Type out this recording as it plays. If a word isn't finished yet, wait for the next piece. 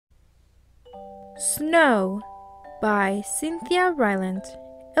Snow by Cynthia Rylant,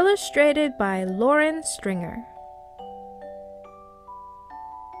 illustrated by Lauren Stringer.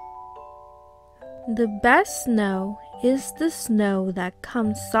 The best snow is the snow that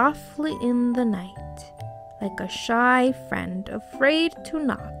comes softly in the night, like a shy friend afraid to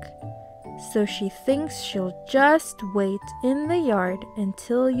knock. So she thinks she'll just wait in the yard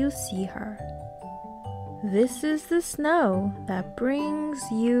until you see her. This is the snow that brings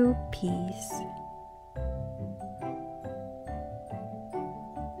you peace.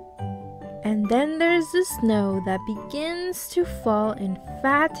 And then there's the snow that begins to fall in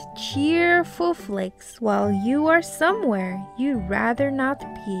fat, cheerful flakes while you are somewhere you'd rather not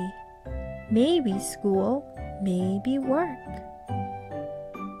be. Maybe school, maybe work.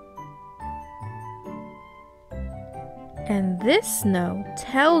 And this snow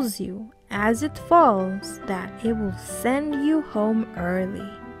tells you as it falls that it will send you home early.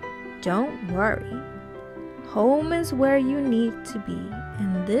 Don't worry. Home is where you need to be,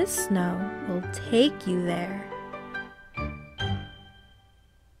 and this snow will take you there.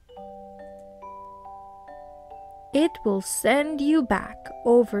 It will send you back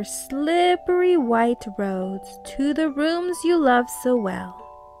over slippery white roads to the rooms you love so well.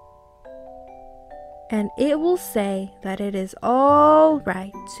 And it will say that it is all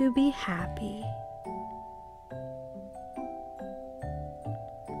right to be happy.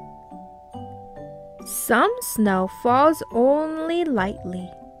 Some snow falls only lightly,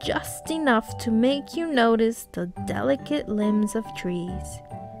 just enough to make you notice the delicate limbs of trees,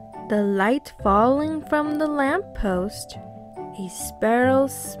 the light falling from the lamppost, a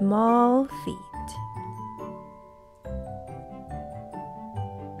sparrow's small feet.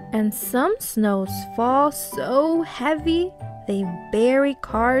 And some snows fall so heavy they bury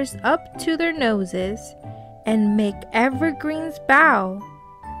cars up to their noses and make evergreens bow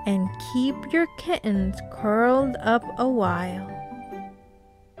and keep your kittens curled up a while.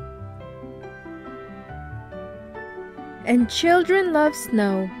 And children love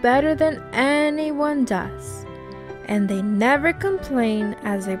snow better than anyone does, and they never complain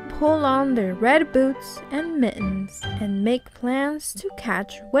as they pull on their red boots and mittens and make plans to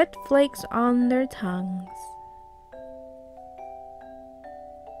catch wet flakes on their tongues.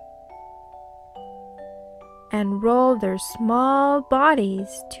 And roll their small bodies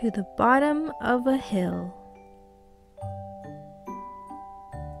to the bottom of a hill.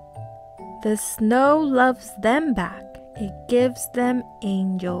 The snow loves them back. It gives them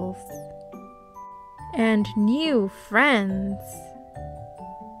angels and new friends.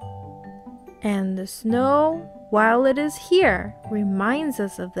 And the snow, while it is here, reminds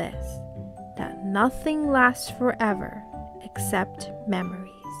us of this, that nothing lasts forever except memories.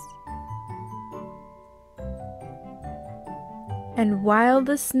 And while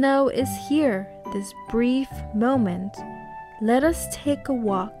the snow is here, this brief moment, let us take a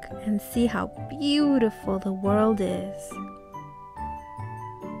walk and see how beautiful the world is.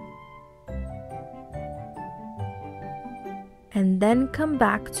 And then come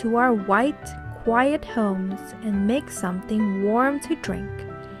back to our white, quiet homes and make something warm to drink,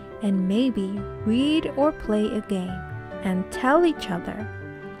 and maybe read or play a game, and tell each other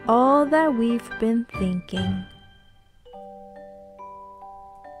all that we've been thinking.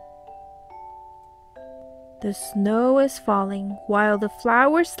 The snow is falling while the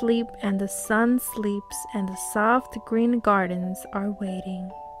flowers sleep and the sun sleeps and the soft green gardens are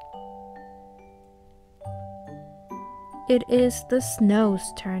waiting. It is the snow's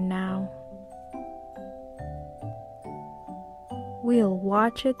turn now. We'll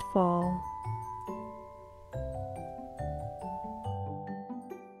watch it fall.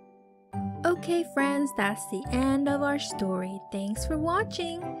 Okay friends, that's the end of our story. Thanks for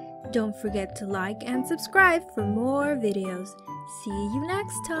watching. Don't forget to like and subscribe for more videos. See you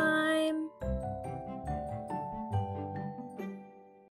next time.